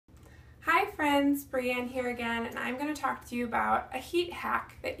Hi friends, Brianne here again, and I'm going to talk to you about a heat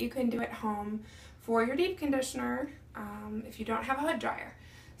hack that you can do at home for your deep conditioner if you don't have a hood dryer.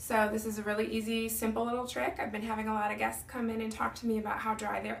 So this is a really easy, simple little trick. I've been having a lot of guests come in and talk to me about how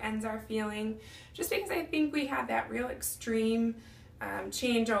dry their ends are feeling, just because I think we had that real extreme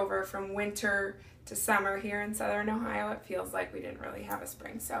changeover from winter to summer here in southern Ohio. It feels like we didn't really have a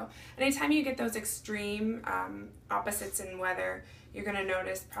spring. So anytime you get those extreme opposites in weather, you're going to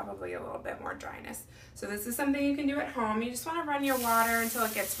notice probably a little bit more dryness. So this is something you can do at home. You just want to run your water until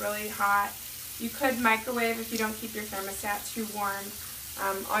it gets really hot. You could microwave if you don't keep your thermostat too warm.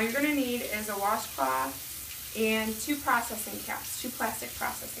 All you're going to need is a washcloth and two processing caps, two plastic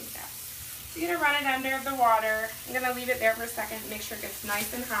processing caps. So you're going to run it under the water. I'm going to leave it there for a second, make sure it gets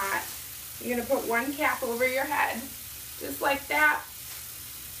nice and hot. You're going to put one cap over your head, just like that.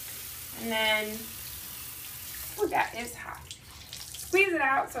 And then, oh, that is hot. Squeeze it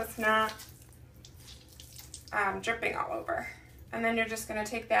out so it's not dripping all over. And then you're just going to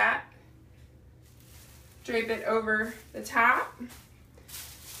take that, drape it over the top,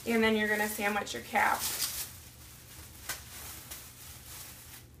 and then you're going to sandwich your cap.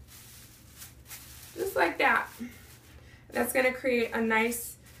 Just like that. That's going to create a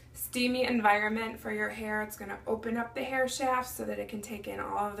nice steamy environment for your hair. It's going to open up the hair shaft so that it can take in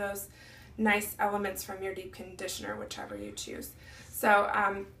all of those nice elements from your deep conditioner, whichever you choose.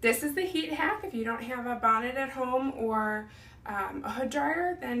 So this is the heat hack. If you don't have a bonnet at home or a hood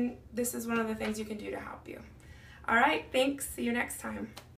dryer, then this is one of the things you can do to help you. All right, thanks. See you next time.